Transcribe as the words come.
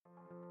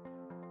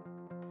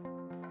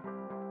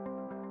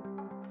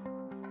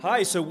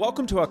Hi, so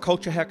welcome to our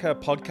Culture Hacker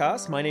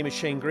podcast. My name is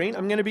Shane Green.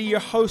 I'm going to be your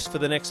host for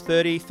the next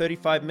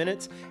 35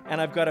 minutes, and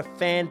I've got a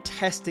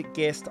fantastic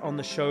guest on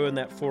the show and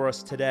that for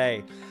us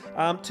today.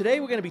 Today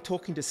we're going to be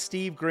talking to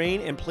Steve Green,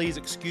 and please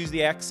excuse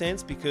the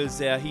accents because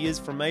he is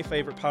from my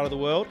favorite part of the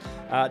world,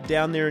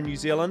 down there in New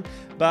Zealand.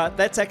 But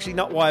that's actually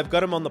not why I've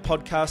got him on the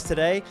podcast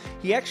today.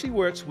 He actually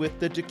works with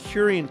the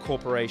Decurion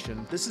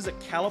Corporation. This is a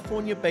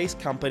California-based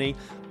company,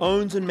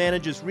 owns and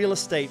manages real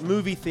estate,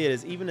 movie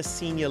theaters, even a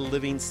senior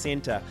living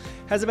center.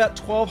 Has about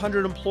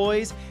 1,200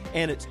 employees,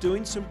 and it's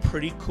doing some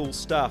pretty cool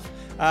stuff.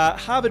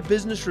 Harvard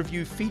Business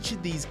Review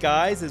featured these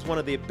guys as one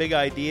of their big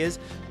ideas,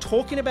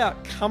 talking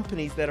about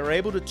companies that are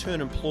able to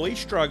turn employee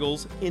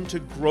struggles into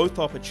growth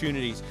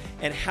opportunities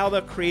and how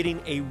they're creating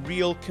a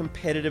real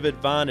competitive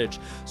advantage.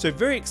 So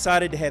very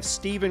excited to have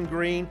Stephen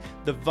Green,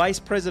 the Vice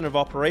President of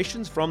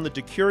Operations from the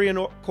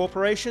Decurion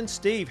Corporation.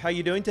 Steve, how are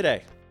you doing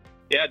today?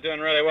 Yeah, doing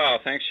really well.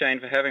 Thanks, Shane,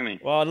 for having me.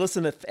 Well,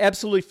 listen, it's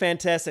absolutely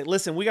fantastic.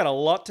 Listen, we got a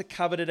lot to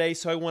cover today,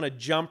 so I want to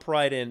jump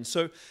right in.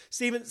 So,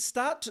 Stephen,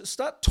 start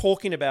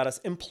talking about us.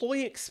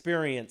 Employee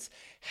experience.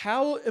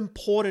 How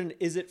important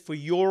is it for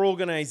your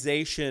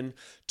organization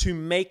to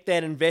make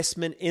that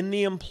investment in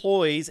the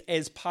employees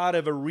as part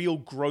of a real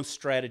growth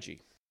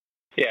strategy?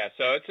 Yeah,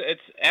 so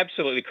it's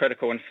absolutely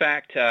critical. In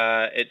fact,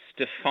 it's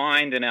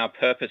defined in our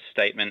purpose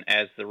statement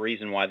as the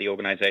reason why the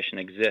organization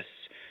exists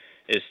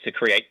is to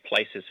create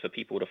places for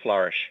people to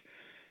flourish.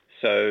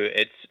 So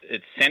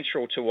it's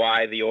central to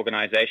why the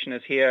organization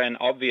is here, and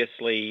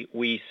obviously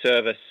we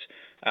service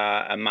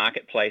a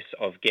marketplace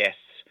of guests,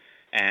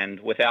 and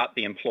without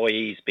the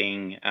employees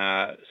being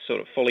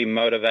sort of fully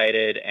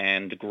motivated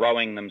and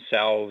growing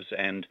themselves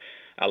and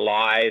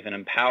alive and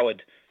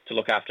empowered to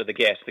look after the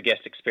guest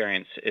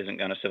experience isn't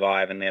going to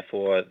survive, and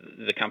therefore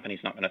the company's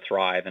not going to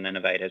thrive and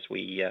innovate as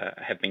we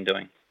have been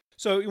doing.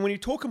 So when you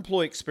talk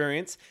employee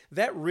experience,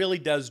 that really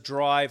does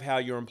drive how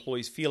your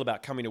employees feel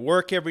about coming to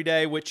work every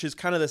day, which is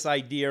kind of this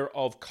idea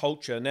of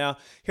culture. Now,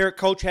 here at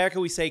Culture Hacker,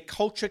 we say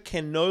culture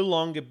can no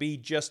longer be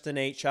just an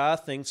HR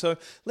thing. So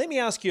let me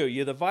ask you,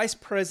 you're the Vice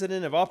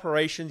President of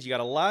Operations, you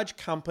got a large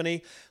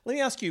company. Let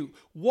me ask you,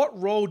 what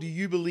role do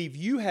you believe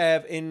you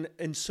have in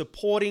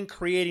supporting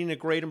creating a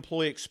great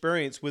employee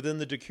experience within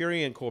the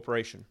Decurion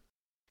Corporation?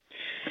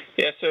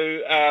 Yeah,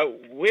 so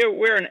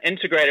we're an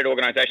integrated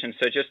organization.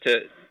 So just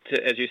to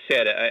as you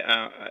said,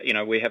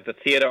 we have the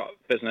theater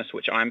business,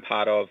 which I'm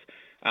part of,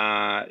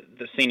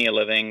 the senior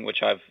living,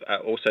 which I've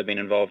also been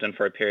involved in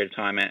for a period of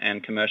time,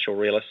 and commercial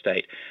real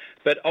estate.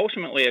 But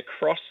ultimately,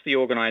 across the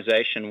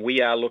organization,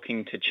 we are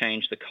looking to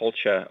change the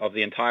culture of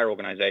the entire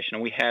organization.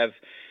 And we have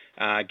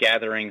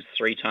gatherings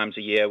 3 times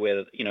a year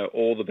where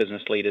all the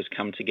business leaders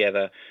come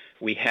together.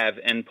 We have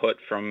input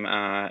from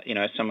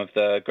some of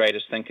the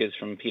greatest thinkers,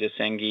 from Peter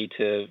Senge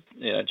to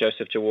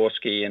Joseph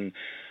Jaworski and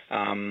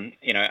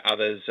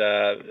others,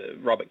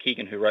 Robert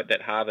Keegan, who wrote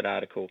that Harvard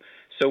article.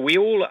 So we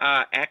all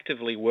are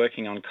actively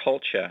working on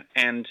culture.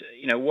 And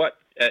what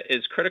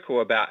is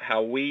critical about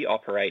how we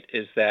operate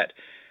is that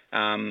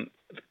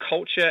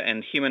culture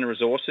and human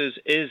resources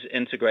is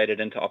integrated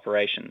into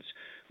operations.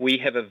 We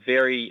have a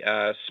very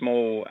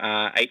small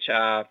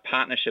HR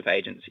partnership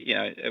agency.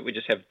 We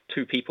just have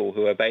 2 people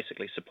who are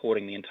basically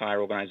supporting the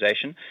entire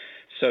organization.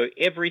 So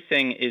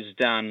everything is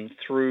done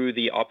through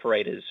the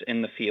operators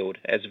in the field.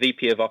 As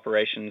VP of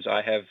Operations,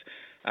 I have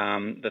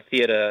the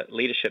theater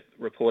leadership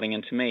reporting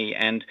into me,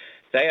 and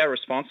they are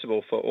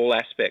responsible for all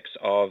aspects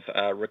of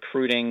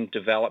recruiting,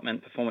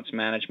 development, performance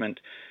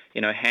management,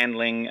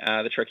 handling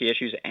the tricky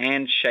issues,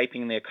 and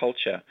shaping their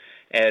culture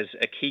as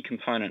a key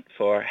component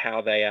for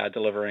how they are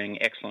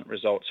delivering excellent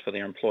results for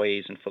their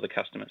employees and for the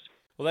customers.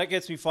 Well, that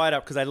gets me fired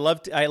up because I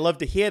love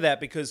to hear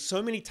that, because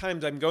so many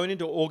times I'm going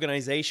into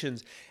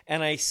organizations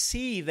and I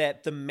see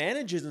that the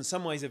managers in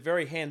some ways are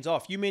very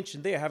hands-off. You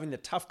mentioned they're having the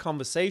tough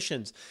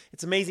conversations.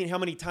 It's amazing how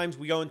many times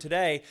we go in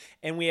today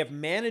and we have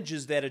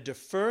managers that are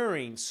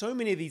deferring so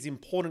many of these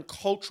important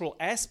cultural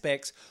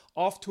aspects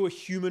off to a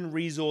human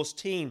resource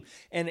team.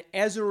 And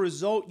as a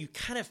result, you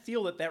kind of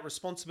feel that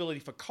responsibility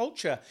for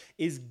culture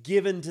is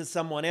given to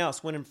someone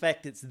else, when in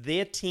fact it's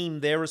their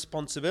team, their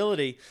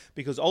responsibility,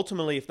 because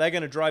ultimately if they're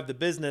going to drive the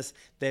business,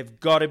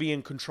 they've got to be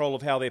in control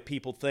of how their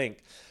people think.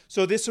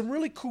 So there's some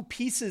really cool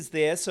pieces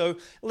there. So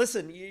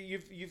listen,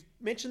 you've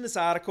mentioned this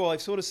article.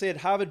 I've sort of said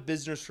Harvard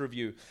Business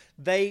Review.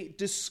 They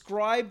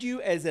described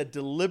you as a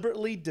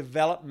deliberately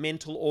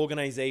developmental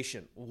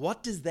organization.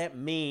 What does that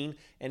mean,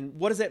 and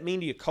what does that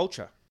mean to your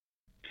culture?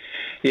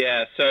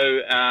 Yeah, so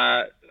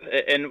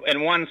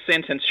in one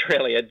sentence,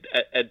 really,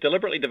 a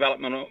deliberately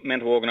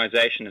developmental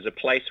organization is a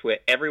place where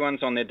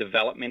everyone's on their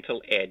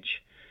developmental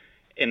edge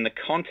in the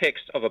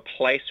context of a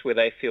place where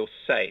they feel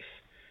safe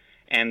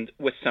and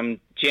with some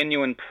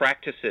genuine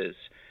practices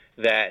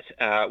that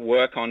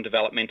work on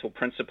developmental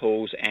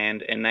principles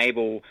and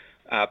enable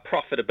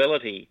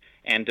profitability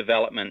and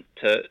development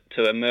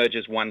to emerge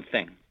as one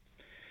thing.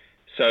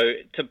 So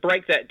to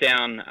break that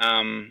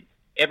down,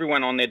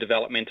 everyone on their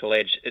developmental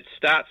edge, it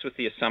starts with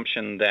the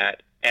assumption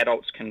that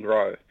adults can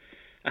grow.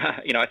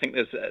 I think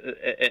there's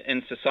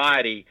in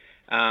society.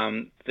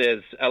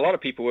 There's a lot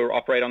of people who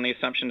operate on the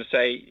assumption to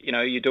say,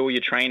 you do all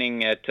your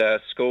training at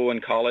school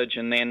and college,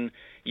 and then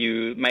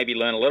you maybe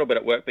learn a little bit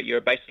at work, but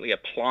you're basically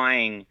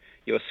applying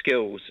your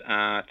skills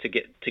to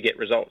get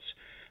results.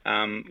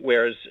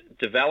 Whereas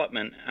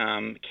development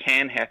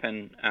can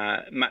happen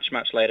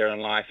much later in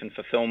life, and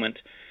fulfillment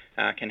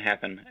can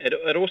happen.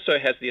 It also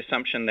has the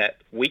assumption that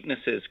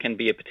weaknesses can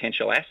be a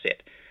potential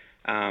asset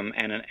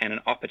and an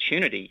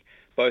opportunity,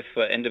 both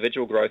for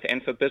individual growth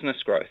and for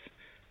business growth.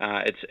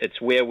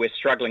 It's where we're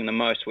struggling the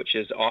most, which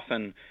is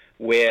often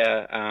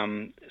where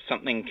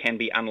something can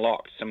be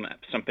unlocked,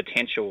 some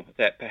potential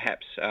that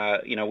perhaps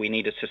we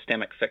need a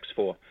systemic fix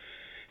for.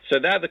 So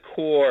they're the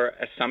core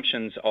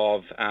assumptions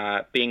of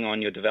being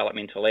on your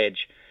developmental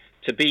edge.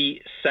 To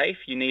be safe,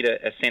 you need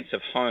a sense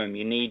of home.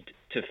 You need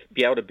to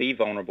be able to be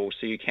vulnerable,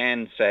 so you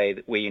can say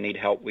where you need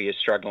help, where you're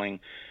struggling.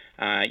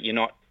 You're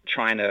not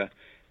trying to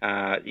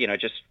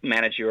just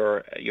manage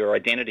your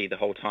identity the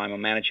whole time or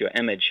manage your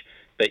image,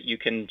 but you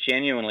can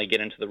genuinely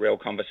get into the real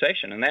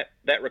conversation. And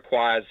that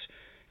requires,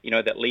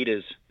 that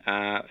leaders,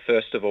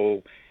 first of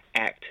all,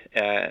 act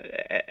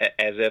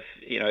as if,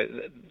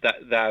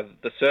 they're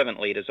the servant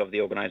leaders of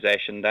the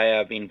organization. They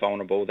are being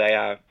vulnerable. They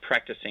are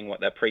practicing what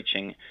they're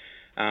preaching,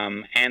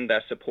 and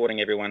they're supporting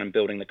everyone and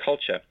building the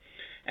culture.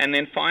 And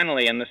then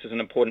finally, and this is an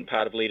important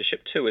part of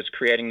leadership too, is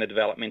creating the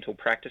developmental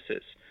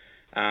practices,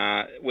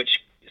 which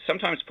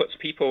sometimes puts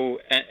people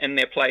in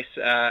their place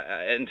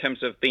in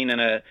terms of being in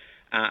a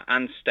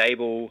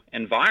unstable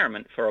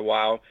environment for a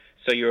while.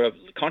 So you're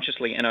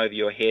consciously in over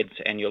your heads,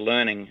 and you're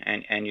learning,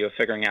 and you're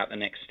figuring out the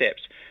next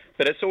steps.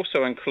 But it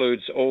also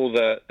includes all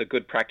the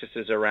good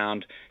practices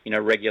around,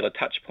 regular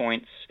touch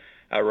points,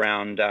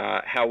 around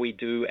how we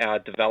do our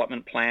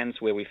development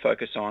plans, where we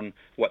focus on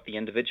what the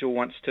individual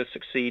wants to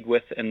succeed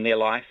with in their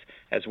life,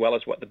 as well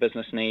as what the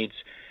business needs.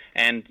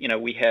 And,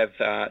 we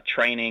have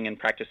training and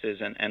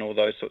practices and all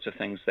those sorts of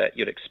things that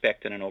you'd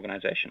expect in an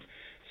organization.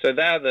 So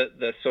they're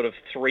the sort of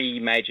three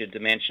major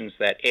dimensions: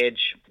 that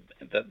edge,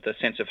 the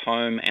sense of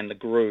home, and the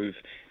groove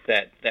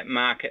that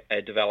mark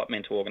a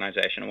developmental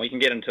organization. And we can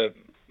get into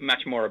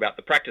much more about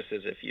the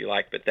practices if you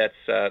like, but that's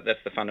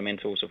the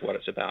fundamentals of what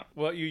it's about.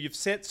 Well, you've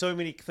set so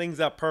many things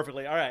up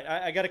perfectly. All right,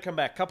 I got to come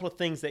back. A couple of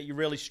things that you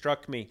really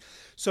struck me.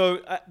 So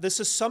this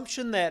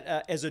assumption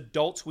that as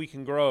adults we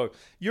can grow,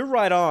 you're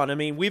right on. I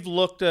mean, we've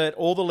looked at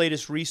all the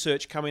latest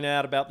research coming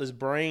out about this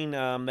brain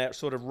that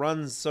sort of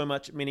runs so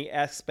many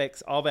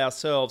aspects of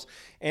ourselves,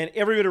 and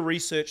every bit of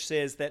research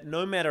says that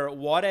no matter at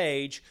what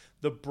age,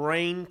 the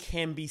brain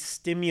can be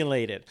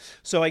stimulated.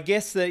 So I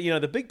guess that,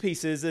 the big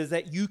piece is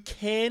that you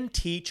can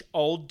teach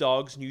old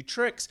dogs new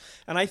tricks.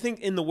 And I think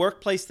in the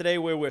workplace today,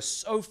 where we're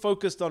so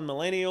focused on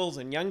millennials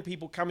and young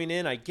people coming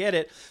in, I get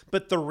it.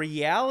 But the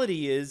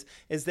reality is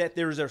that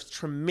there is a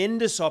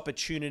tremendous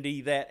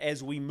opportunity that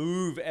as we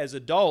move as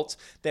adults,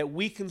 that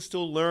we can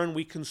still learn,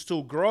 we can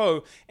still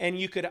grow, and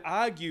you could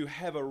argue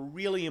have a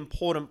really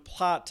important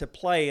part to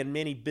play in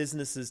many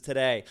businesses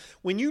today.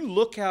 When you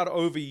look out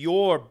over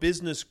your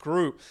business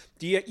group,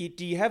 do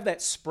you have that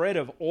spread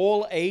of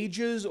all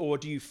ages, or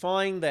do you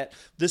find that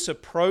this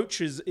approach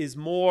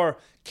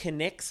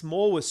connects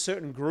more with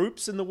certain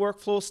groups in the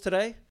workforce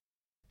today?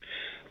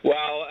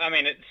 Well, I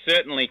mean, it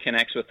certainly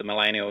connects with the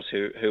millennials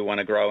who want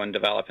to grow and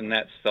develop, and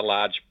that's the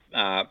large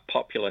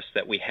populace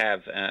that we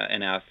have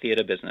in our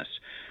theatre business.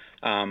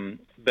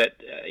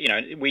 But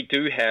we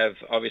do have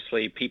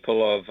obviously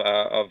people of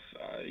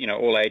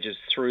all ages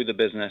through the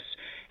business.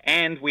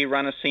 And we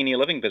run a senior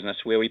living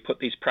business where we put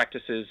these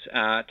practices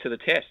to the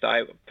test.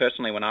 I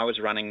personally, when I was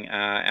running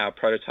our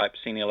prototype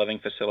senior living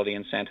facility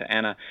in Santa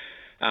Ana,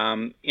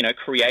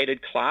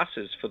 created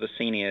classes for the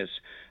seniors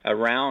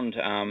around,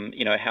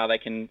 how they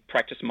can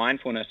practice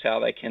mindfulness, how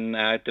they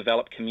can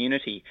develop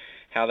community,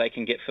 how they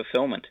can get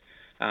fulfillment,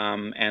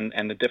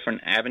 and the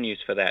different avenues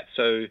for that.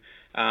 So,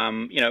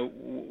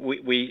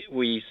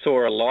 we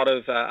saw a lot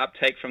of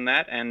uptake from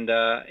that, and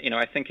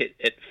I think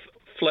it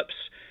flips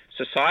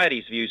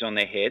society's views on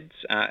their heads,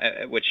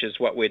 which is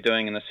what we're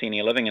doing in the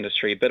senior living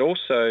industry, but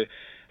also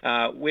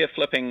we're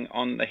flipping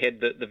on the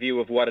head the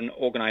view of what an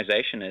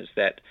organization is,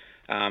 that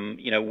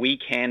we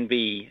can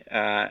be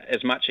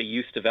as much a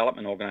youth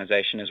development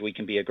organization as we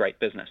can be a great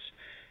business,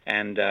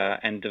 and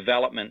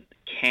development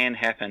can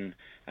happen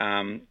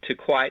to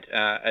quite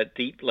a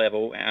deep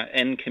level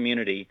in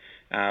community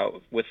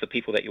with the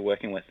people that you're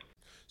working with.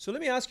 So let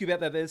me ask you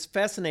about that. It's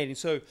fascinating.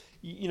 So,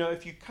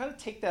 if you kind of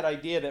take that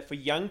idea that for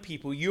young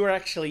people, you're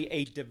actually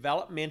a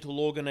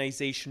developmental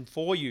organization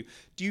for you,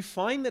 do you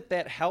find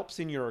that helps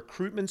in your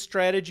recruitment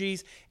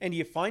strategies? And do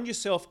you find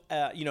yourself,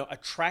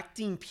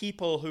 attracting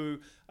people who,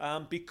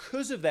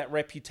 because of that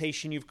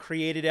reputation you've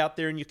created out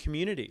there in your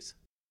communities?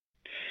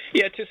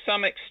 Yeah, to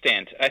some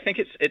extent. I think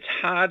it's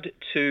hard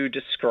to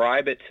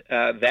describe it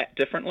that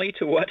differently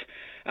to what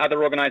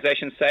other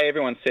organizations say.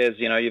 Everyone says,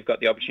 you've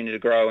got the opportunity to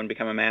grow and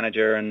become a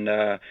manager and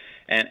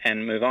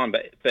move on.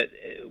 But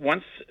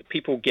once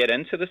people get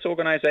into this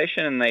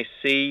organization and they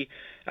see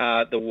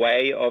the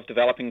way of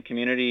developing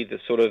community, the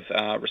sort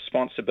of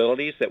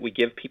responsibilities that we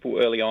give people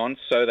early on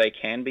so they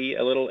can be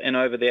a little in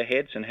over their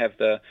heads and have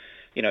the,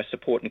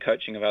 support and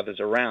coaching of others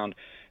around,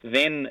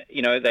 then,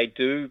 they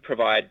do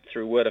provide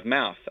through word of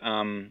mouth,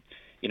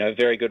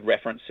 very good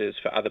references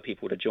for other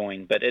people to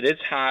join. But it is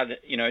hard,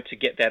 to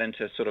get that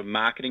into sort of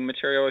marketing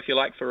material, if you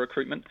like, for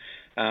recruitment.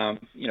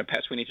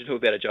 Perhaps we need to do a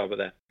better job of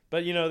that.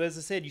 But, as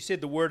I said, you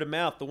said the word of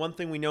mouth. The one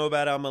thing we know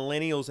about our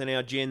millennials and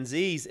our Gen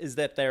Zs is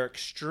that they're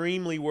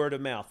extremely word of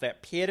mouth.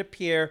 That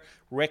peer-to-peer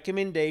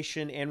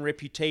recommendation and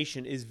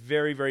reputation is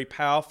very, very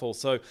powerful.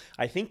 So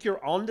I think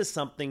you're onto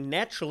something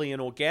naturally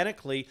and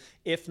organically,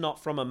 if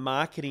not from a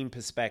marketing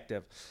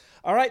perspective.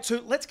 All right,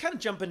 so let's kind of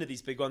jump into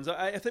these big ones.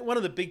 I think one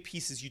of the big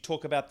pieces you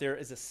talk about there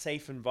is a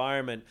safe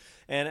environment.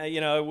 And,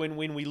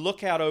 when we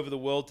look out over the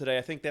world today,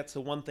 I think that's the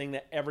one thing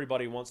that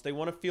everybody wants. They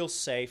want to feel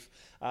safe,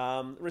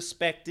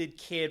 respected,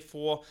 cared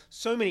for,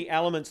 so many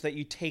elements that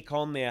you take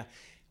on there.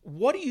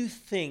 What do you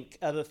think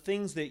are the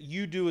things that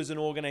you do as an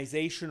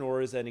organization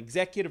or as an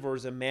executive or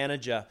as a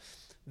manager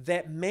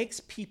that makes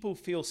people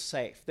feel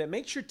safe, that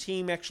makes your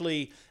team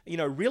actually,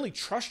 really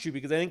trust you?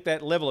 Because I think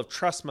that level of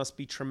trust must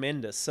be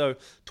tremendous. So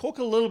talk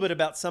a little bit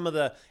about some of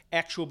the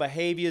actual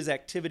behaviors,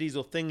 activities,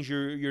 or things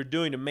you're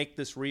doing to make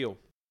this real.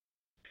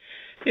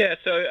 Yeah,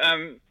 so,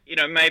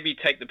 maybe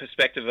take the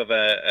perspective of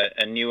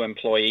a new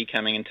employee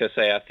coming into,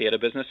 say, our theatre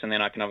business, and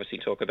then I can obviously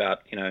talk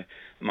about,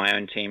 my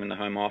own team in the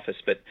home office.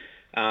 But,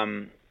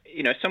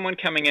 someone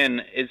coming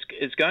in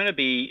is going to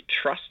be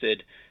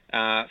trusted,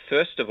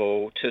 first of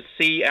all, to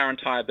see our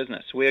entire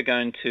business. We're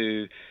going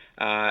to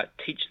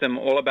teach them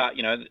all about,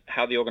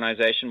 how the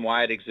organization,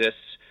 why it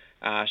exists,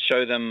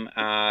 show them,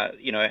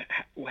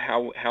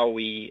 how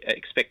we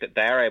expect that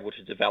they're able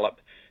to develop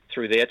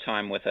through their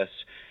time with us,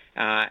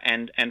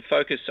 and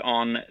focus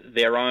on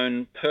their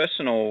own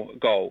personal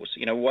goals.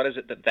 What is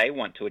it that they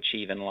want to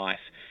achieve in life,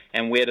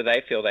 and where do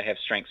they feel they have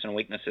strengths and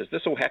weaknesses?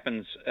 This all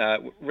happens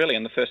really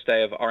on the first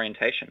day of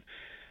orientation.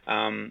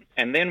 And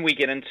then we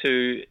get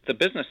into the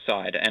business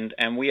side,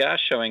 and we are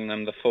showing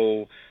them the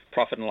full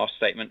profit and loss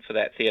statement for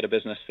that theatre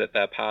business that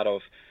they're part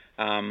of.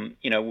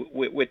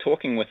 We're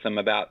talking with them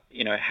about,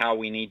 how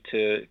we need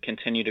to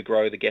continue to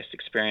grow the guest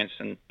experience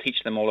and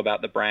teach them all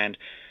about the brand.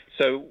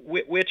 So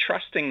we're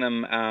trusting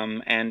them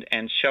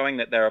and showing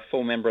that they're a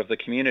full member of the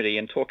community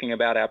and talking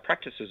about our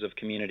practices of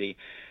community,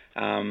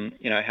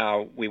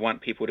 how we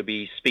want people to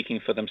be speaking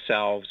for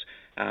themselves,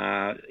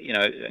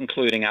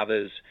 including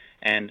others,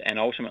 and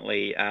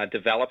ultimately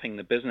developing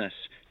the business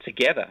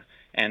together.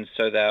 And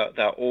so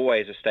they're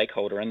always a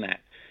stakeholder in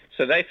that.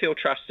 So they feel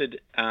trusted,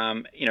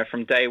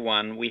 from day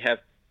one. We have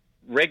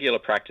regular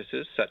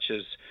practices such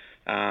as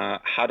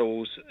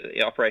huddles,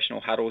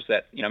 operational huddles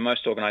that,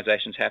 most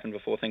organizations happen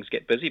before things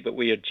get busy, but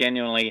we are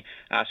genuinely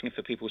asking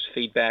for people's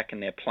feedback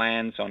and their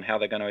plans on how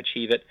they're going to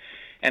achieve it.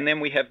 And then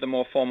we have the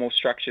more formal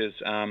structures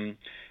and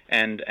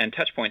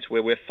touch points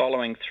where we're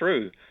following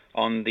through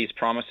on these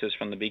promises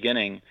from the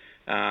beginning,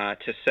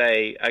 to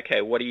say,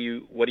 okay, what are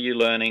you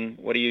learning?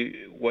 What do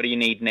you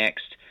need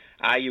next?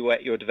 Are you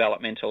at your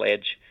developmental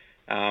edge?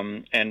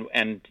 And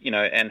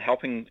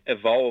helping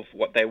evolve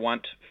what they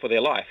want for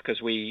their life,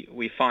 because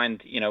we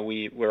find,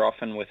 we're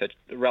often with a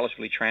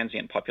relatively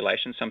transient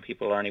population. Some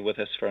people are only with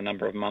us for a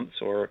number of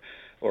months or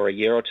a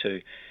year or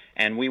two,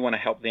 and we want to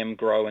help them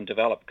grow and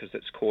develop because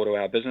it's core to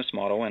our business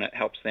model and it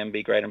helps them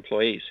be great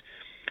employees.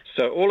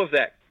 So all of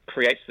that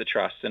creates the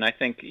trust, and I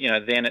think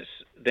then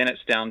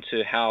it's down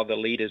to how the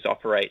leaders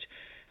operate,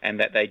 and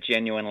that they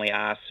genuinely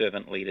are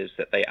servant leaders,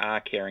 that they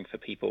are caring for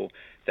people,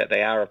 that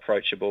they are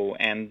approachable,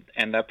 and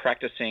they're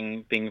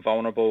practicing being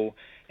vulnerable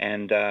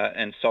and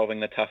solving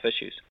the tough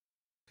issues.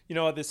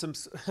 There's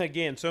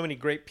so many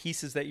great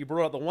pieces that you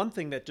brought up. The one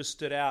thing that just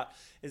stood out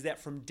is that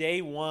from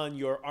day one,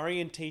 your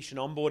orientation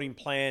onboarding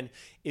plan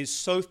is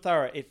so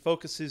thorough. It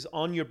focuses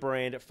on your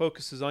brand, it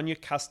focuses on your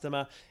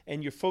customer,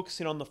 and you're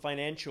focusing on the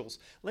financials.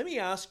 Let me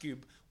ask you,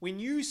 when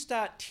you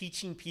start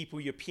teaching people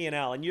your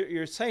P&L, and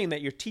you're saying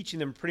that you're teaching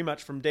them pretty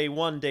much from day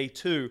one, day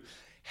two,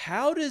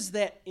 how does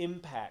that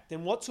impact,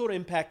 and what sort of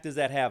impact does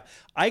that have?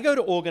 I go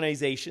to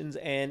organizations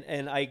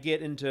and I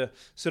get into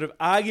sort of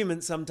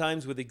arguments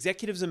sometimes with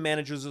executives and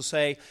managers who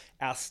say,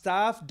 our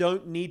staff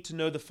don't need to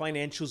know the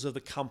financials of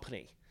the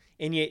company.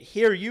 And yet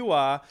here you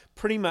are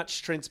pretty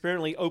much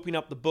transparently opening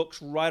up the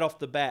books right off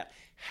the bat.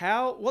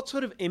 What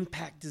sort of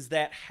impact does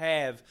that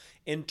have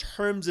in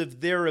terms of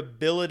their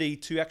ability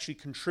to actually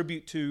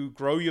contribute to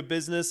grow your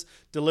business,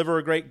 deliver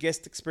a great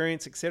guest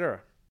experience,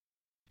 etc.?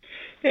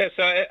 Yeah,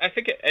 so I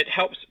think it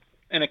helps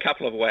in a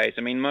couple of ways.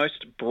 I mean,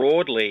 most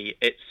broadly,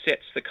 it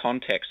sets the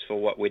context for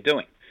what we're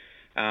doing.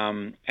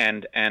 So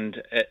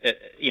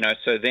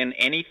then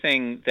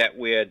anything that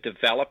we're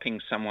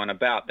developing someone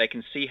about, they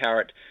can see how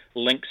it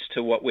links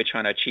to what we're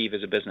trying to achieve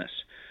as a business.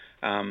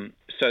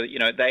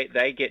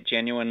 They get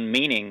genuine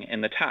meaning in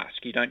the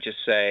task. You don't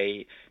just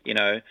say,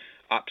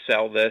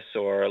 upsell this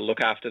or look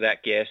after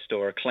that guest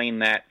or clean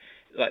that.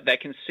 Like, they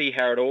can see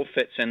how it all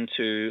fits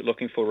into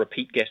looking for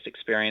repeat guest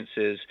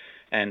experiences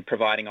and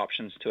providing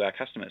options to our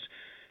customers.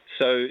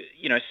 So,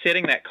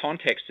 setting that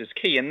context is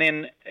key. And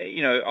then,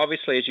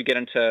 obviously as you get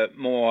into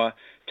more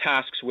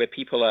tasks where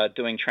people are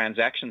doing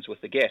transactions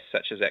with the guests,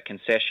 such as at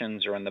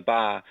concessions or in the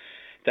bar,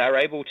 they're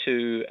able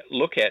to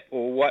look at,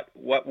 well,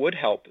 what would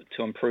help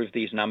to improve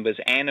these numbers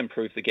and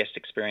improve the guest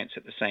experience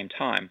at the same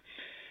time?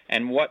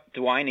 And what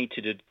do I need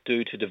to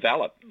do to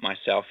develop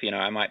myself?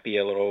 I might be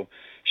a little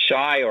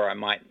shy, or I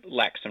might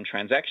lack some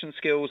transaction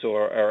skills,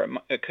 or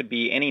it could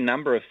be any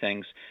number of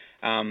things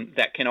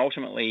that can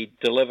ultimately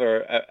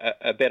deliver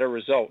a better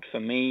result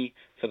for me,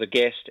 for the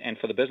guest, and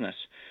for the business.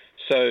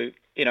 So,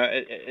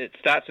 it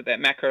starts at that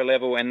macro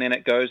level, and then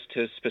it goes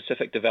to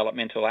specific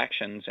developmental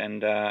actions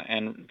and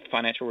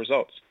financial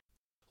results.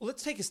 Well,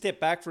 let's take a step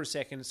back for a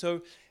second.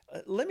 So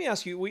let me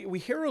ask you, we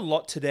hear a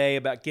lot today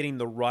about getting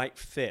the right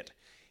fit.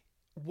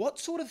 What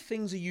sort of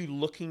things are you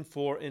looking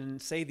for in,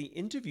 say, the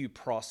interview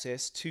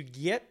process to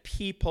get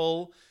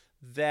people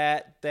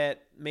that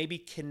maybe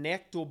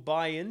connect or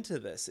buy into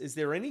this? Is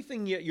there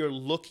anything you're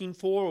looking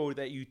for or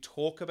that you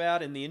talk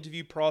about in the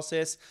interview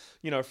process,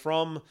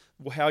 from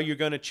how you're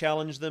going to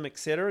challenge them, et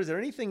cetera? Is there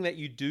anything that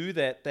you do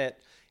that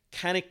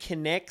kind of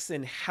connects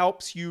and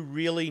helps you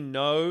really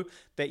know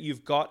that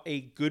you've got a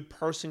good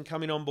person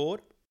coming on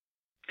board?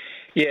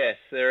 Yes,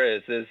 there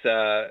is.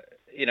 There's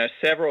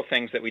several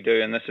things that we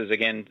do, and this is,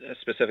 again,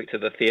 specific to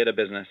the theatre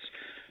business.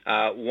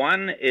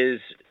 One is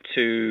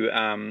to,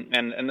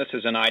 and this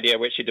is an idea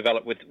which you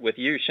developed with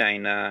you,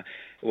 Shane,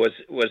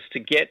 was to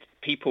get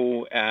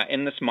people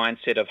in this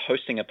mindset of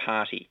hosting a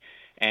party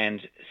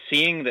and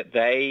seeing that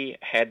they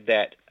had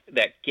that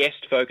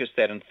guest focus,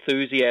 that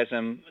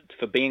enthusiasm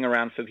for being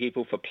around for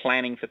people, for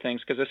planning for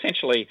things, because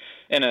essentially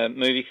in a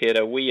movie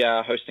theatre we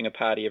are hosting a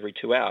party every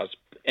 2 hours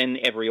in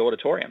every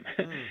auditorium.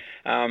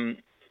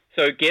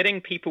 So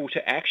getting people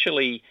to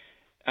actually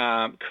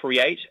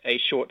create a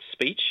short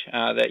speech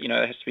that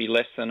has to be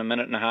less than a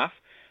minute and a half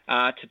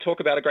to talk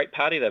about a great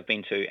party they've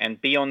been to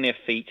and be on their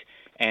feet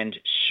and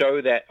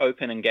show that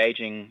open,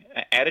 engaging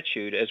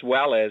attitude, as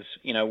well as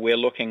we're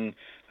looking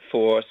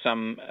for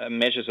some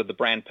measures of the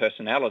brand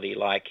personality,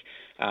 like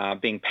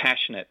being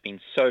passionate, being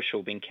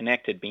social, being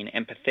connected, being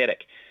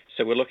empathetic.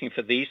 So we're looking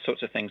for these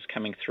sorts of things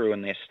coming through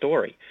in their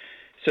story.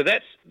 So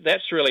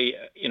that's really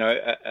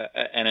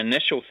an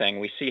initial thing.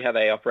 We see how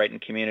they operate in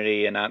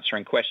community and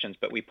answering questions,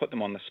 but we put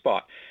them on the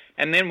spot.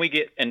 And then we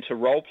get into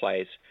role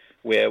plays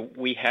where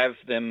we have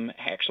them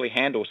actually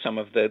handle some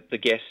of the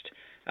guest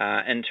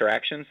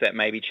interactions that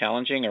may be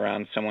challenging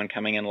around someone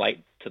coming in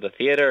late to the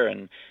theatre,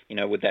 and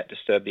would that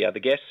disturb the other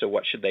guests, or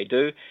what should they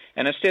do?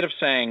 And instead of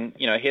saying,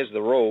 here's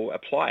the rule,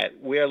 apply it,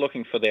 we're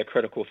looking for their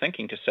critical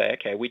thinking to say,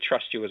 okay, we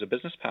trust you as a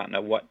business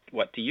partner. What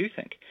do you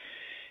think?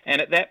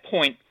 And at that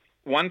point,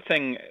 one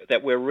thing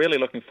that we're really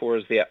looking for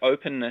is their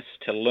openness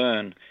to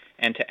learn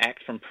and to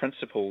act from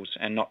principles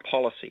and not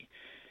policy.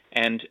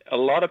 And a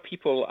lot of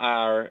people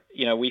are,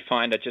 we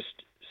find, are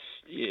just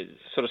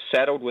sort of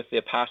saddled with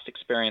their past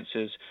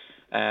experiences,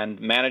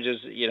 and managers,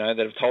 that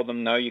have told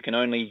them, no, you can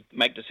only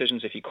make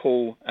decisions if you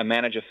call a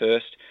manager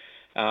first,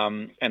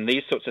 and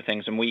these sorts of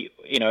things. And we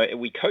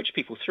coach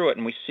people through it,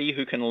 and we see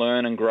who can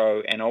learn and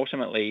grow and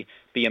ultimately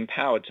be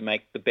empowered to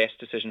make the best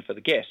decision for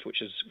the guest,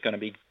 which is going to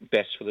be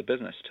best for the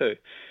business too.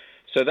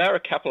 So there are a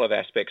couple of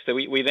aspects. So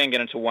we then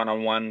get into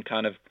one-on-one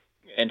kind of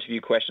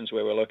interview questions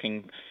where we're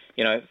looking,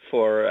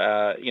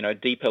 for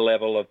deeper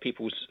level of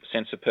people's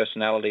sense of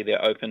personality,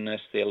 their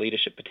openness, their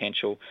leadership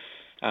potential.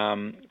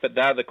 But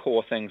they're the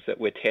core things that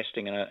we're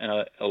testing in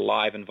a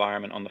live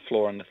environment on the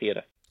floor in the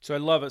theatre. So I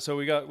love it. So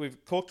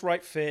we've talked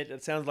right fit.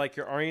 It sounds like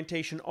your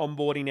orientation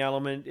onboarding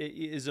element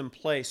is in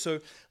place. So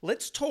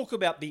let's talk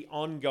about the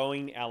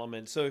ongoing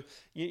element. So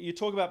you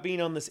talk about being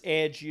on this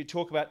edge. You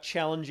talk about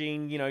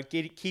challenging,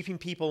 keeping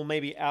people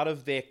maybe out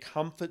of their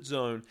comfort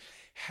zone.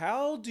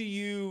 How do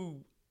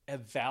you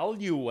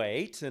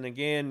evaluate? And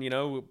again,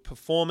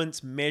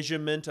 performance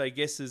measurement, I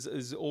guess,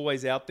 is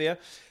always out there.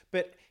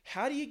 But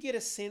how do you get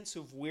a sense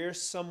of where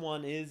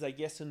someone is, I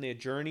guess, in their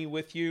journey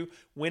with you,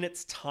 when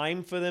it's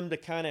time for them to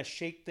kind of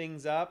shake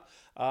things up?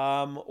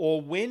 Or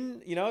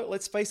when,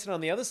 let's face it, on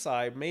the other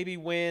side, maybe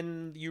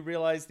when you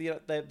realize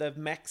that they've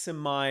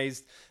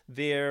maximized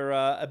their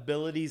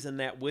abilities in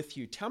that with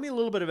you. Tell me a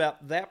little bit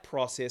about that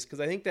process, because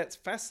I think that's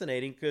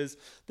fascinating, because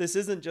this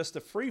isn't just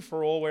a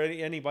free-for-all where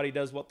anybody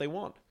does what they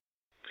want.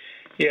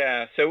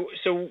 Yeah,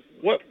 so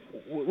what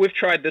we've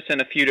tried this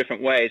in a few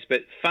different ways,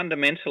 but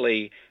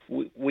fundamentally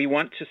we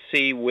want to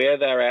see where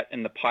they're at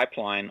in the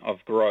pipeline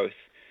of growth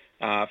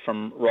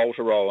from role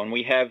to role. And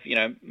we have,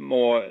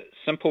 more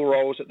simple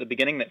roles at the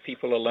beginning that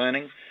people are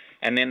learning,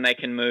 and then they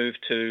can move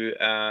to,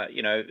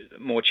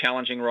 more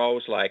challenging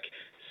roles like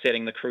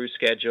setting the crew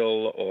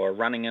schedule or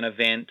running an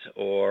event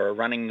or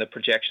running the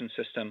projection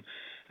system,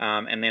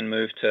 and then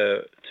move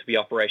to be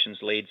operations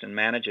leads and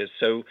managers.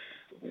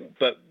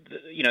 But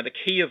the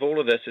key of all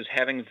of this is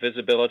having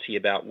visibility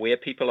about where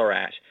people are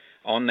at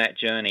on that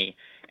journey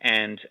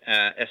and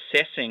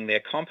assessing their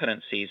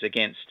competencies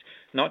against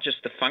not just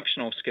the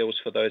functional skills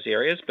for those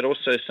areas, but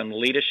also some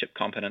leadership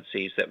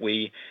competencies that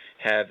we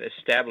have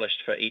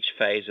established for each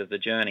phase of the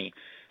journey.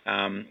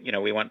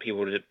 We want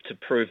people to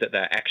prove that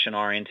they're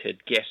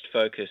action-oriented,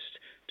 guest-focused,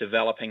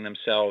 developing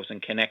themselves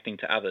and connecting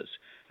to others.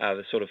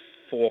 The sort of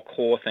 4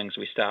 core things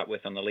we start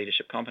with on the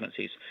leadership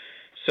competencies.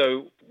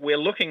 So we're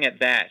looking at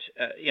that,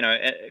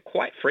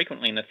 quite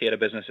frequently in the theatre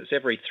business. It's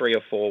every 3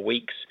 or 4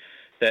 weeks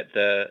that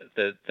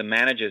the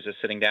managers are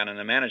sitting down in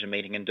a manager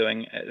meeting and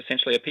doing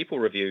essentially a people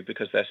review,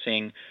 because they're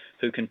seeing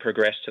who can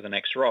progress to the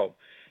next role.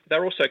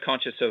 They're also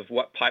conscious of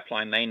what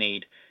pipeline they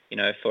need,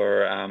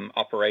 for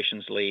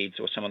operations leads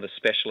or some of the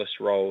specialist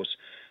roles.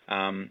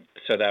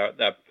 So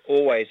they're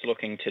always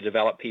looking to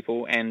develop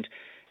people and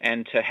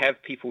to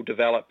have people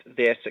develop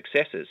their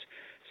successors.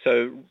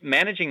 So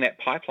managing that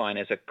pipeline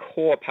is a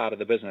core part of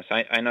the business.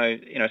 I know,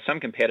 some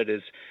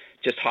competitors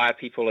just hire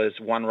people as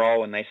one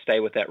role and they stay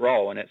with that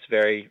role, and it's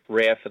very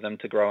rare for them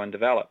to grow and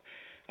develop.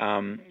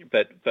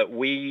 But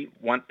we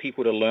want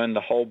people to learn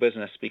the whole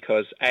business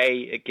because, A,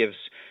 it gives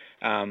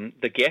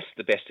the guest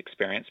the best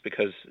experience,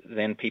 because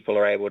then people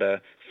are able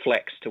to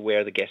flex to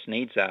where the guest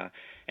needs are,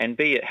 and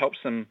B, it helps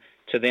them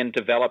to then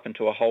develop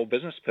into a whole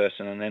business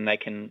person, and then they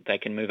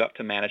can move up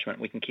to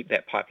management. We can keep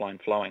that pipeline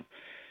flowing.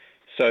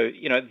 So,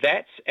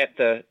 that's at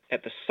the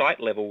site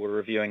level. We're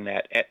reviewing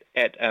that.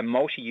 At a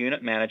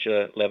multi-unit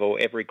manager level,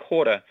 every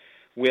quarter,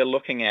 we're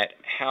looking at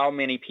how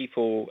many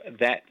people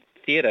that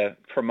theatre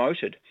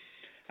promoted,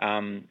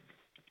 and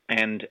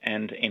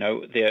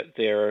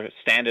their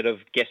standard of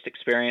guest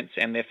experience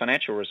and their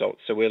financial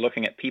results. So we're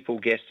looking at people,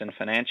 guests, and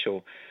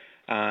financial,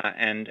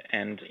 and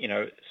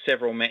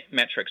several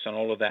metrics on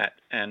all of that,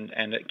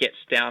 and it gets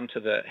down to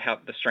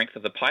the strength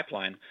of the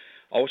pipeline.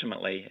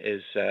 Ultimately,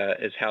 is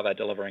how they're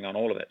delivering on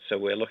all of it. So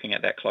we're looking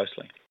at that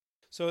closely.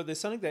 So there's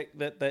something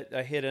that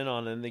I hit in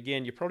on, and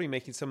again, you're probably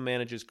making some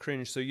managers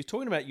cringe. So you're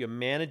talking about your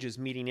managers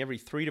meeting every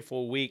 3 to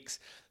 4 weeks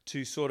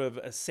to sort of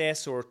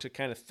assess or to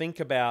kind of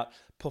think about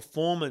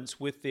performance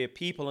with their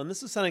people. And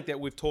this is something that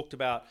we've talked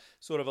about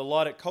sort of a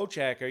lot at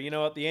Culture Hacker.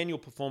 At the annual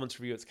performance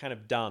review, it's kind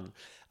of done.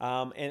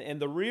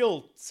 And the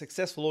real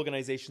successful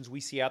organizations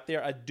we see out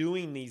there are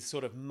doing these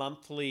sort of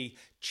monthly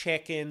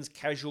check-ins,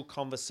 casual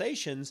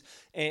conversations.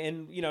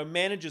 And,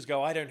 managers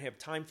go, I don't have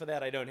time for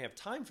that. I don't have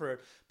time for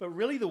it. But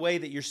really the way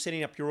that you're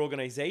setting up your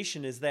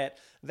organization is that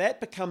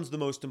becomes the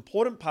most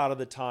important part of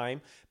the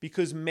time,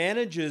 because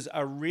managers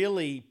are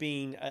really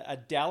being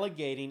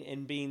delegating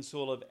and being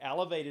sort of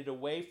elevated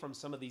away from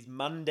some of these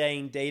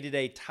mundane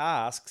day-to-day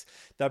tasks.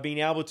 They're being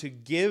able to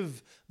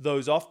give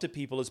those off to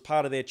people as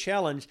part of their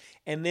challenge,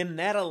 and then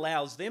that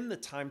allows them the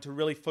time to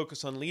really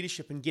focus on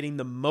leadership and getting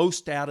the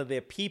most out of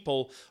their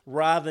people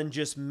rather than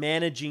just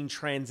managing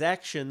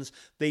transactions.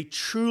 They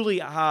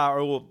truly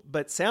are,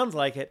 but sounds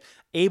like it,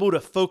 able to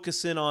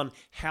focus in on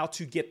how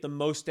to get the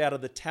most out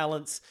of the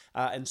talents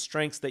and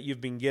strengths that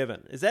you've been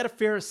given. Is that a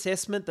fair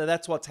assessment that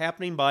that's what's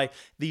happening by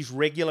these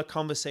regular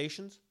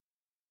conversations?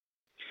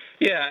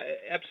 Yeah,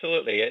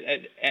 absolutely.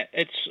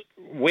 It's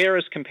where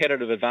is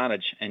competitive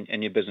advantage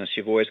in your business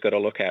you've always got to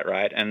look at,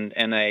 right? And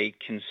in a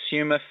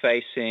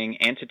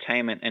consumer-facing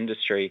entertainment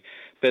industry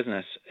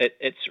business,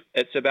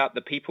 it's about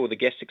the people, the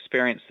guest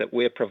experience that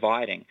we're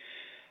providing.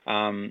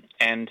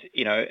 And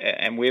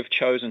we've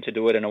chosen to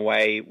do it in a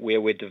way where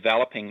we're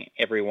developing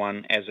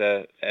everyone as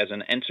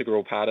an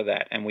integral part of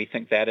that, and we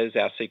think that is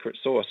our secret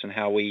sauce and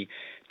how we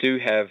do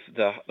have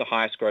the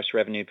highest gross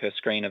revenue per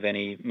screen of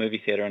any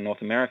movie theater in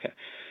North America.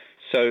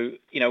 So,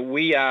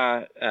 we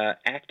are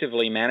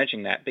actively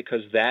managing that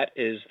because that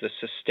is the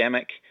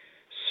systemic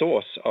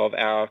source of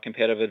our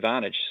competitive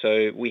advantage.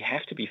 So we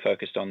have to be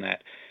focused on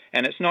that.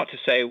 And it's not to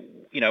say,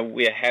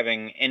 we're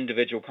having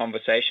individual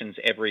conversations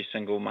every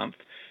single month.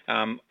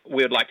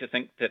 We would like to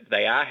think that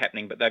they are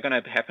happening, but they're going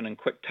to happen in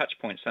quick touch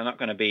points. They're not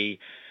going to be,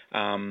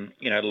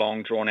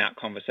 long, drawn-out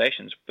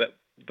conversations.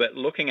 But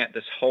looking at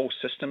this whole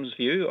systems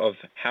view of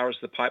how is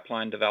the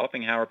pipeline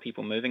developing, how are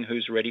people moving,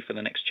 who's ready for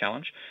the next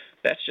challenge,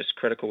 that's just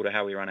critical to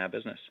how we run our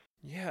business.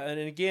 Yeah, and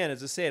again,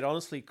 as I said,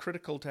 honestly,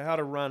 critical to how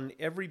to run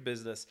every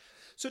business.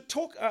 So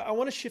I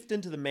want to shift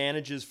into the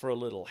managers for a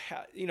little.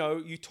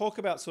 You talk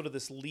about sort of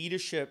this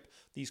leadership,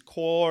 these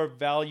core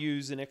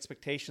values and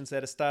expectations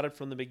that have started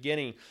from the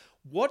beginning.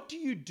 What do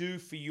you do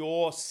for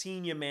your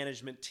senior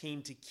management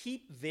team to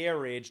keep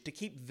their edge, to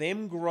keep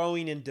them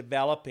growing and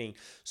developing?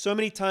 So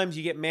many times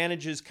you get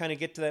managers kind of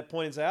get to that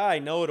point and say, I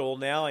know it all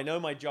now. I know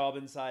my job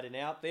inside and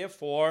out.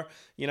 Therefore,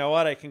 you know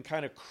what? I can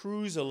kind of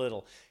cruise a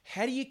little.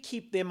 How do you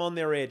keep them on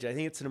their edge? I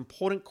think it's an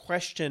important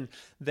question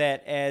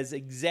that as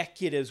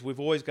executives, we've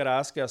always got to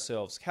ask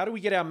ourselves. How do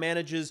we get our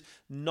managers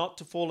not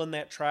to fall in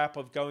that trap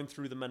of going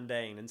through the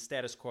mundane and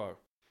status quo?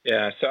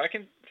 Yeah, so I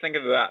can think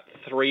of about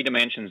 3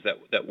 dimensions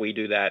that we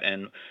do that.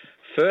 And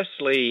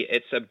firstly,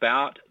 it's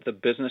about the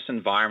business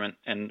environment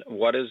and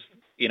what is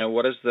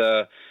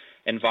the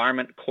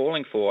environment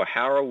calling for?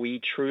 How are we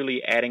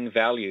truly adding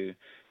value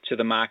to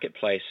the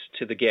marketplace,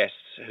 to the guests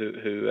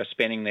who are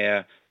spending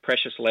their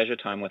precious leisure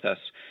time with us?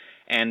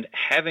 And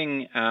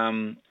having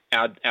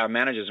our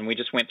managers, and we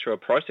just went through a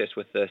process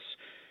with this,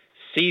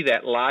 see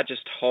that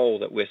largest whole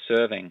that we're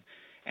serving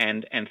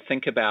and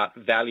think about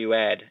value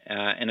add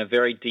in a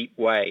very deep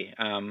way.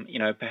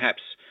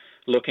 Perhaps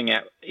looking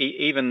at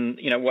even,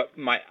 what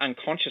might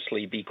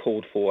unconsciously be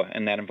called for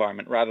in that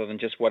environment, rather than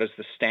just what is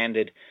the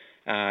standard,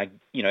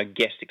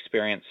 guest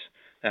experience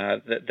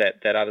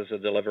that others are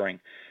delivering.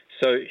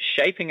 So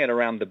shaping it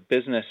around the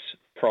business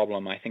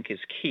problem, I think, is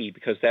key,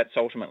 because that's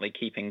ultimately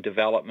keeping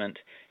development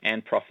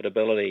and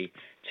profitability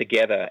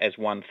together as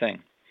one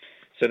thing.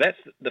 So that's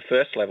the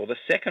first level. The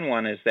second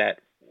one is that,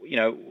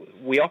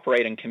 we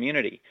operate in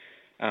community.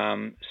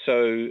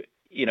 So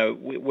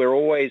we're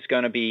always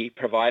going to be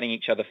providing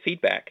each other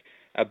feedback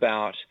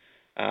about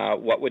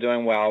what we're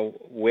doing well,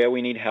 where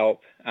we need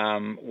help,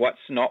 what's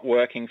not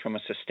working from a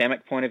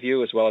systemic point of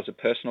view as well as a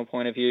personal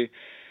point of view.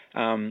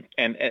 And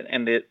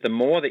the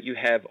more that you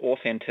have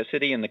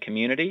authenticity in the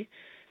community,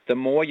 the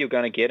more you're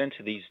going to get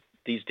into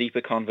these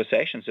deeper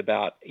conversations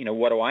about,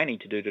 what do I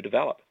need to do to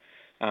develop?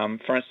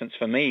 For instance,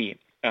 for me,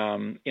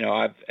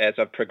 as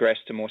I've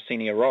progressed to more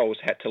senior roles,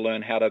 had to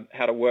learn how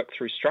to work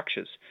through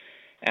structures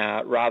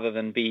rather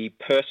than be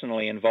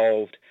personally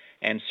involved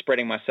and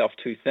spreading myself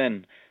too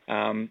thin,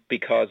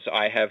 because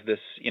I have this,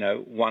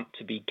 want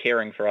to be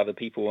caring for other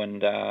people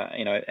and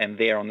and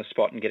there on the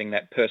spot and getting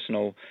that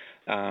personal,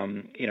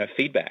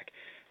 feedback.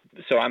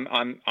 So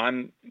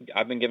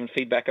I've been given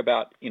feedback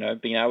about,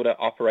 being able to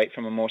operate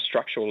from a more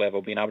structural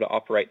level, being able to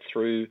operate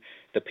through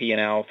the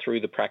P&L, through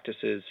the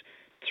practices,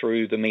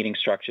 through the meeting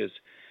structures.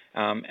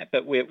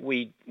 But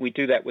we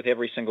do that with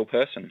every single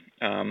person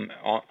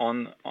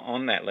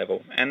on that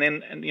level. And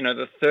then,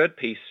 the third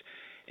piece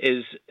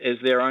is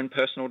their own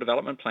personal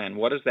development plan.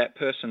 What does that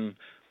person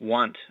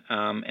want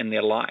in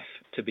their life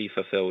to be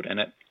fulfilled? And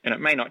it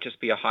may not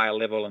just be a higher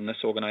level in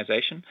this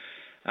organization.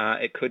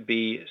 It could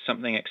be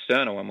something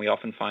external, and we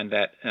often find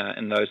that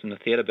in those in the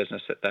theater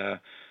business that they're,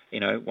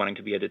 wanting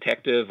to be a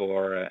detective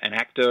or an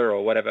actor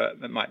or whatever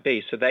it might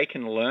be. So they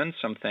can learn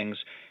some things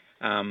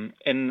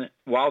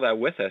while they're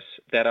with us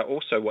that are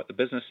also what the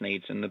business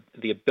needs, and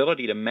the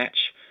ability to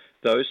match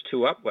those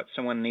two up, what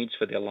someone needs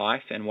for their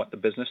life and what the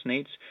business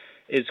needs,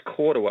 is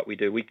core to what we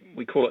do.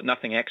 We call it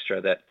nothing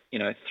extra, that,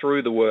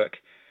 through the work,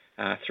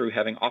 through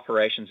having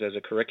operations as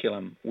a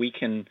curriculum, we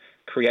can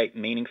create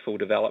meaningful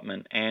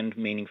development and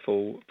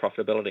meaningful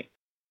profitability.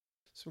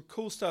 Some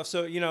cool stuff.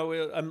 So,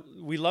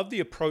 we love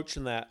the approach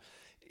in that.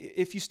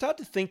 If you start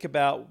to think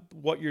about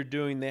what you're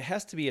doing, there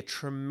has to be a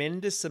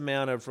tremendous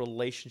amount of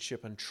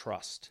relationship and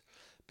trust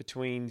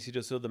between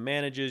so the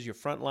managers, your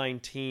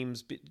frontline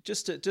teams,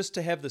 just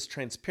to have this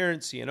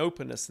transparency and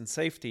openness and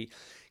safety.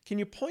 Can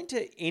you point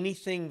to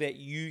anything that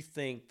you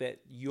think that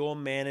your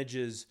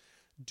managers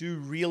do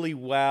really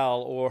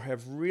well or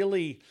have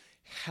really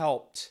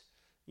helped,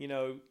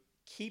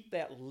 keep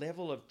that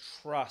level of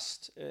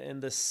trust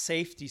and the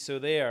safety? So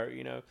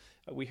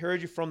we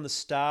heard you from the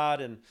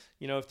start and,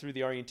 through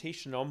the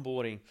orientation and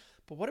onboarding,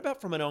 but what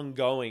about from an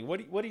ongoing? What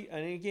do you,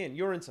 and again,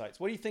 your insights,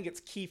 what do you think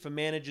it's key for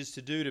managers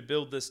to do to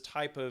build this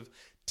type of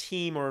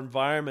team or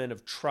environment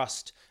of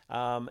trust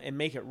and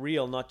make it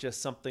real, not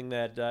just something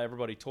that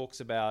everybody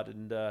talks about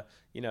and,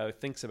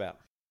 thinks about?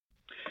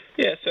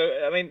 Yeah, so,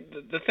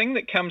 the thing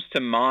that comes to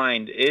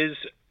mind is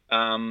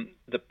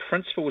the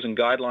principles and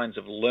guidelines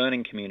of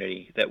learning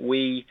community that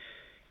we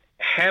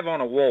have on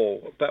a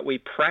wall, but we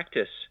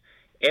practice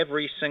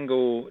every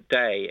single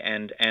day,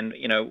 and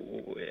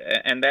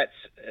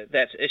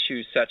that's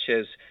issues such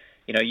as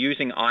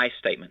using I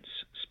statements,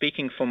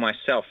 speaking for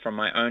myself from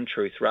my own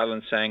truth, rather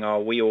than saying,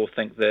 oh, we all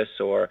think this,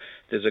 or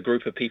there's a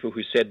group of people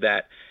who said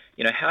that.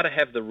 How to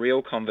have the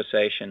real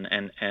conversation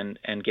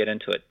and get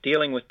into it,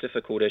 dealing with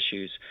difficult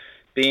issues,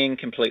 being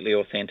completely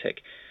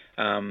authentic,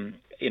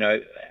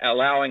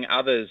 allowing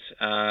others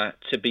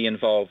to be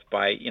involved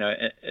by,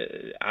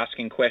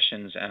 asking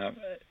questions,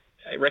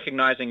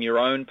 recognizing your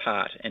own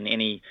part in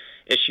any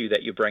issue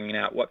that you're bringing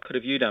out. What could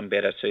have you done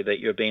better so that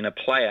you're being a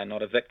player,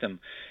 not a victim?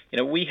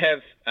 We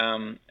have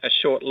a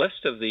short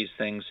list of these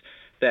things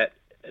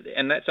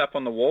and that's up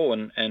on the wall,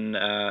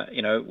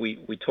 and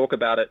we talk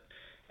about it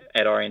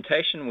at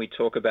orientation. We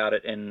talk about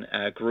it in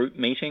group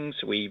meetings.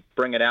 We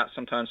bring it out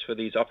sometimes for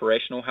these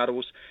operational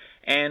huddles.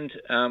 And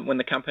when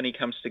the company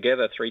comes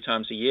together 3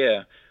 times a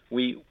year,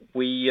 we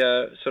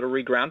sort of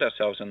reground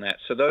ourselves in that.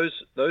 So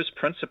those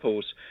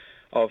principles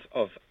of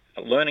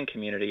learning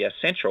community are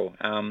central,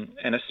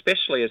 and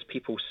especially as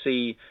people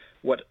see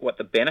what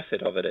the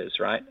benefit of it is,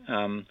 right?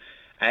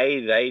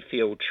 They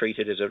feel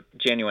treated as a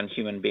genuine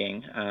human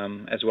being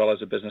as well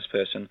as a business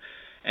person.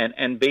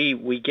 And B,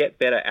 we get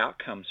better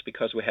outcomes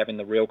because we're having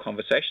the real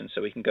conversation,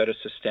 so we can go to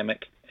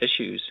systemic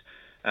issues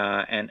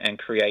and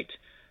create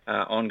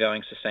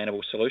ongoing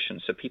sustainable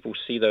solutions so people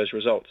see those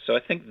results. So I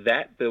think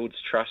that builds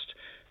trust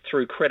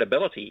through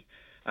credibility,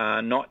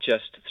 not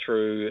just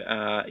through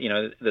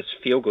this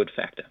feel-good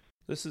factor.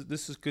 This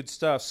is good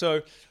stuff.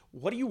 So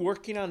what are you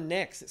working on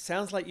next? It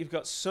sounds like you've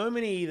got so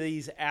many of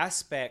these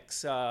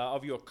aspects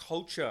of your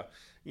culture,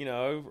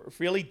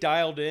 really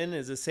dialed in,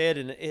 as I said,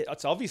 and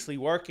it's obviously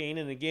working.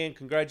 And again,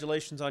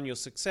 congratulations on your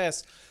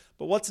success.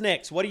 But what's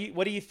next? What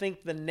do you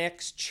think the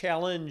next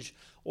challenge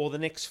or the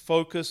next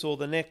focus or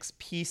the next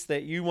piece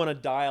that you want to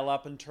dial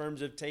up in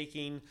terms of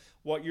taking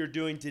what you're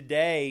doing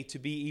today to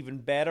be even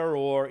better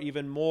or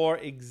even more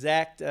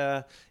exact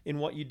in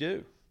what you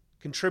do,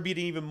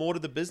 contributing even more to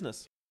the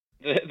business?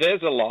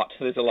 There's a lot,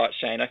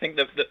 Shane. I think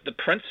the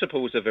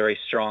principles are very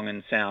strong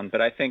and sound, but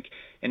I think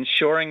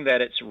ensuring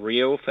that it's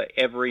real for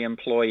every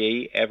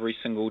employee every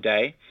single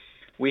day,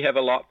 we have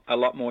a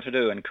lot more to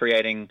do in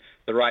creating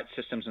the right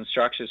systems and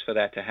structures for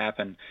that to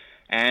happen.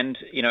 And,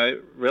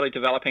 really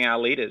developing our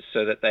leaders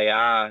so that they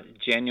are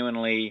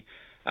genuinely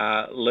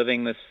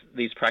living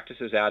these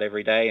practices out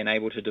every day and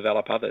able to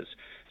develop others.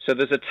 So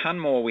there's a ton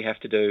more we have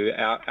to do.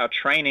 Our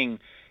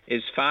training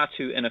is far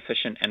too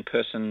inefficient and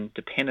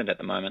person-dependent at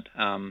the moment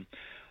on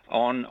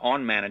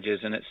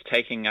managers, and it's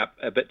taking up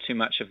a bit too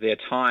much of their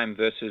time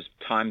versus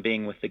time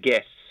being with the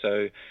guests.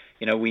 So,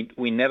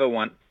 we never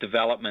want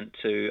development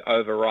to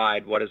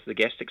override what is the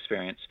guest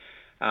experience.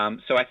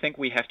 So I think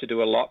we have to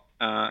do a lot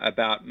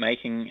about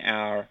making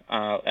our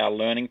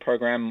learning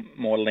program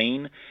more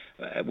lean,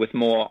 with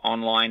more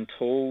online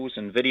tools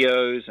and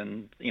videos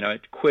and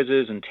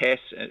quizzes and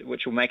tests,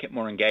 which will make it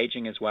more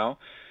engaging as well.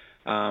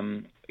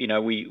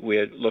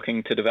 We're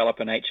looking to develop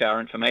an HR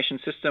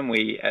information system.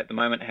 We at the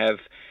moment have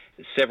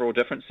several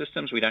different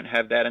systems. We don't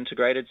have that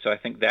integrated, so I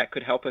think that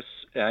could help us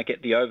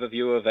get the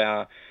overview of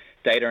our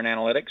data and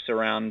analytics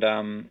around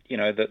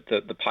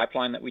the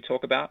pipeline that we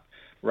talk about,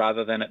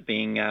 rather than it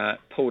being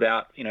pulled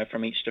out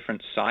from each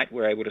different site.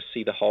 We're able to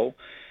see the whole.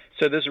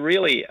 So there's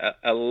really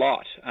a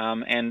lot,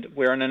 and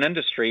we're in an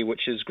industry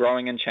which is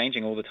growing and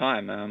changing all the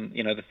time.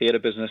 The theatre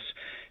business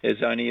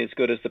is only as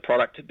good as the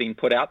product being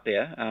put out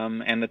there,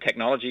 and the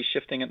technology is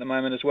shifting at the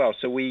moment as well.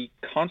 So we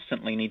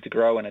constantly need to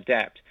grow and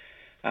adapt.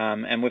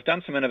 And we've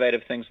done some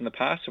innovative things in the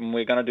past, and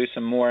we're going to do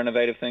some more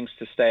innovative things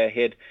to stay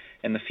ahead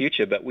in the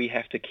future, but we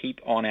have to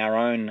keep on our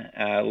own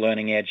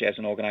learning edge as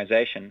an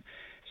organization.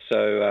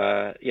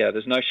 So,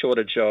 there's no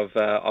shortage of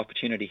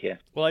opportunity here.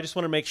 Well, I just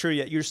want to make sure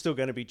that you're still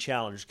going to be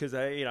challenged, because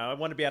I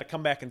want to be able to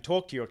come back and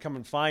talk to you or come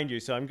and find you.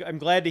 So I'm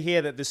glad to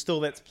hear that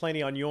that's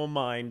plenty on your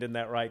mind in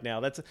that right now.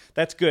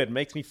 That's good. It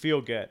makes me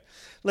feel good.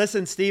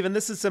 Listen, Stephen,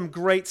 this is some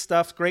great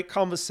stuff, great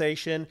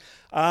conversation.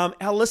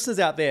 Our listeners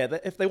out there,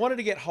 if they wanted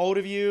to get hold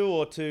of you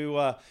or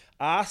to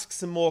ask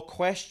some more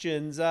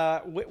questions,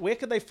 where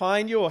could they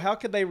find you, or how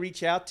could they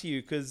reach out to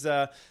you? Because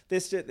I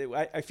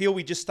feel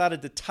we just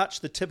started to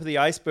touch the tip of the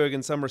iceberg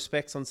in some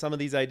respects on some of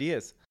these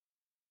ideas.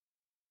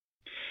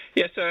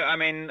 Yeah, so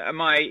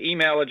my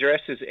email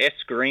address is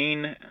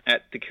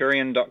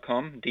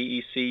sgreen@decurion.com,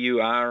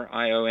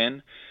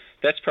 DECURION.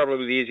 That's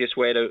probably the easiest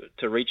way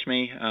to reach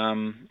me.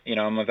 I'm on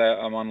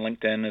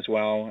LinkedIn as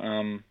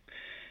well.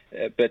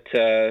 But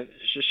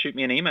just shoot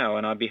me an email,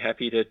 and I'd be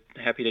happy to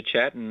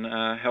chat and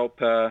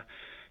help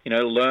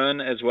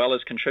learn as well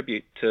as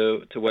contribute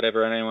to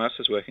whatever anyone else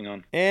is working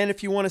on. And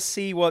if you want to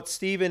see what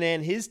Stephen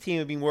and his team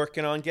have been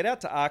working on, get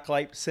out to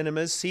ArcLight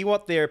Cinemas, see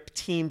what their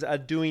teams are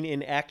doing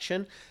in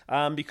action,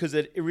 because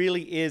it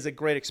really is a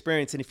great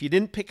experience. And if you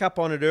didn't pick up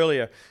on it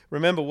earlier,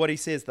 remember what he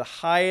says, the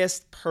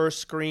highest per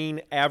screen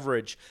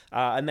average,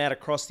 and that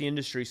across the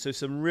industry. So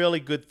some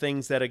really good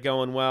things that are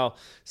going well.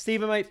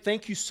 Stephen, mate,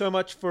 thank you so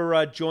much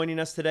for joining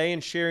us today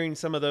and sharing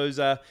some of those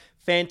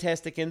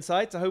fantastic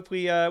insights. I hope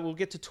we'll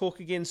get to talk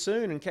again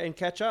soon and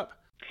catch up.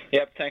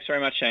 Yep, thanks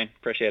very much, Shane.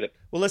 Appreciate it.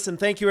 Well, listen,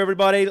 thank you,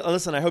 everybody.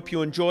 Listen, I hope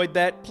you enjoyed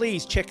that.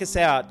 Please check us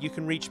out. You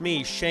can reach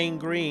me, Shane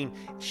Green,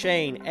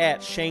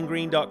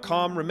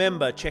 Shane@ShaneGreen.com.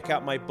 Remember, check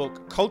out my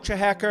book, Culture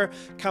Hacker.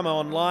 Come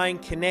online,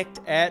 connect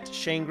at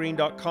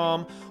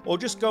ShaneGreen.com, or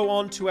just go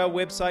on to our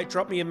website,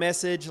 drop me a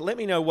message, let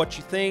me know what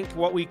you think,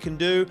 what we can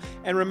do.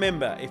 And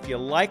remember, if you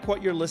like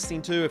what you're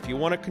listening to, if you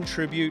want to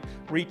contribute,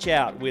 reach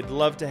out. We'd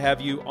love to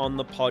have you on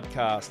the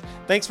podcast.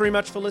 Thanks very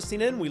much for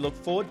listening in. We look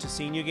forward to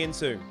seeing you again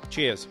soon.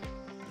 Cheers.